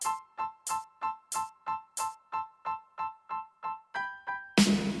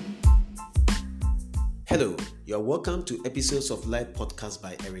Hello, you are welcome to episodes of Life Podcast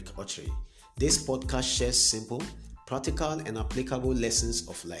by Otchere. This podcast shares simple, practical, and applicable lessons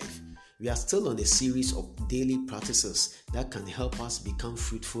of life. We are still on a series of daily practices that can help us become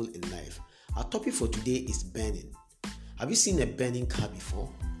fruitful in life. Our topic for today is burning. Have you seen a burning car before?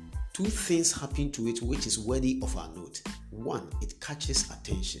 Two things happen to it which is worthy of our note. One, it catches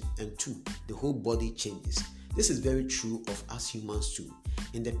attention, and two, the whole body changes. This is very true of us humans too.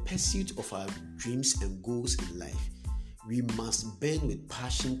 In the pursuit of our dreams and goals in life, we must burn with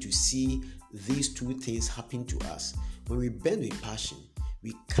passion to see these two things happen to us. When we burn with passion,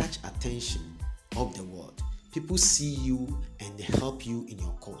 we catch attention of the world. People see you and they help you in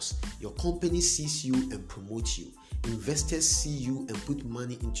your cause. Your company sees you and promotes you. Investors see you and put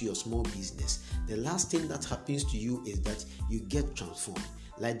money into your small business. The last thing that happens to you is that you get transformed.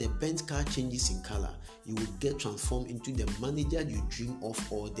 Like the burnt car changes in color, you will get transformed into the manager you dream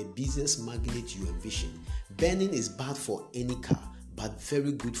of or the business magnate you envision. Burning is bad for any car, but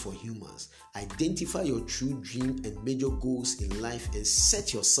very good for humans. Identify your true dream and major goals in life and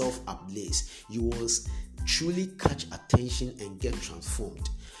set yourself ablaze. You will truly catch attention and get transformed.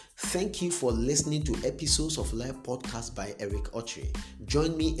 Thank you for listening to episodes of Live Podcast by Otchere.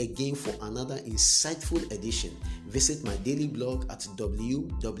 Join me again for another insightful edition. Visit my daily blog at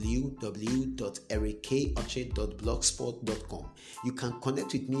www.ericotchere.blogspot.com. You can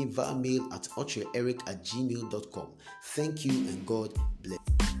connect with me via mail at otchereeric@gmail.com. Thank you and God bless.